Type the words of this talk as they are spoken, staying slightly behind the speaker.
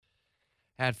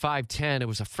At 5:10, it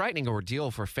was a frightening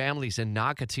ordeal for families in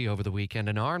Nocatee over the weekend.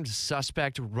 An armed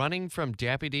suspect running from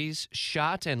deputies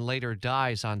shot and later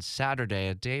dies on Saturday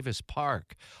at Davis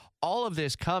Park. All of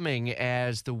this coming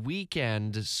as the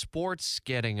weekend sports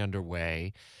getting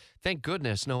underway. Thank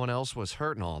goodness no one else was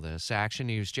hurt in all this. Action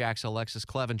News Jack's Alexus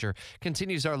Cleavenger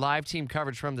continues our live team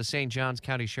coverage from the St. Johns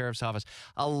County Sheriff's Office.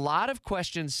 A lot of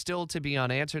questions still to be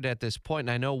unanswered at this point,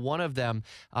 and I know one of them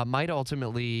might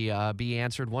ultimately be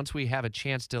answered once we have a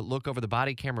chance to look over the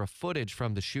body camera footage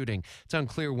from the shooting. It's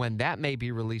unclear when that may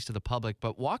be released to the public,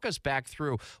 but walk us back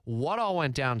through what all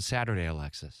went down Saturday,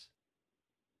 Alexis.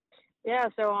 Yeah,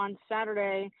 so on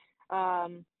Saturday,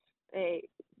 the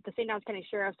St. Johns County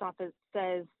Sheriff's Office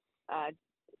says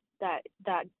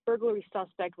that burglary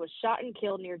suspect was shot and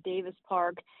killed near Davis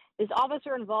Park. This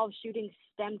officer-involved shooting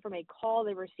stemmed from a call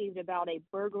they received about a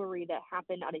burglary that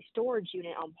happened at a storage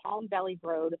unit on Palm Valley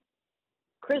Road.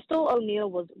 Crystal O'Neill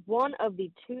was one of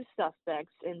the two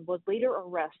suspects and was later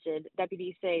arrested.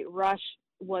 Deputies say Rush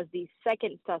was the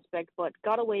second suspect, but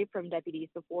got away from deputies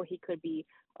before he could be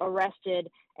arrested.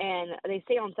 And they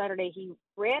say on Saturday he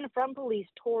ran from police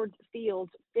towards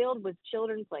fields filled with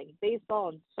children playing baseball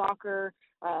and soccer,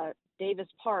 Davis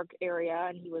Park area,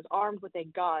 and he was armed with a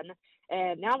gun.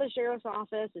 And now the sheriff's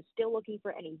office is still looking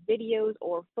for any videos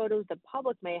or photos the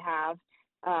public may have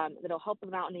that'll help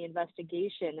them out in the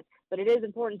investigation. But it is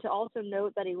important to also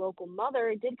note that a local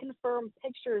mother did confirm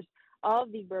pictures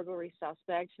of the burglary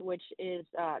suspect, which is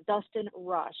Dustin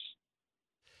Rush.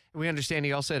 We understand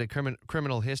he also had a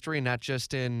criminal history, not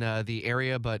just in the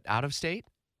area, but out of state?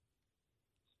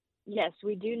 Yes,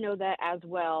 we do know that as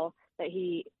well, that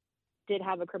he did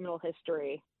have a criminal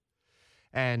history.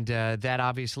 And that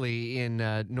obviously in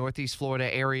Northeast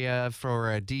Florida area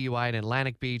for DUI in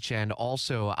Atlantic Beach, and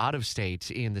also out of state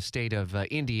in the state of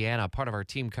Indiana. Part of our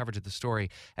team coverage of the story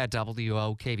at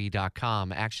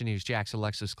WOKV.com. Action News Jack's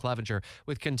Alexus Cleavenger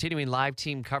with continuing live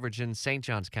team coverage in St.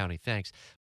 Johns County. Thanks.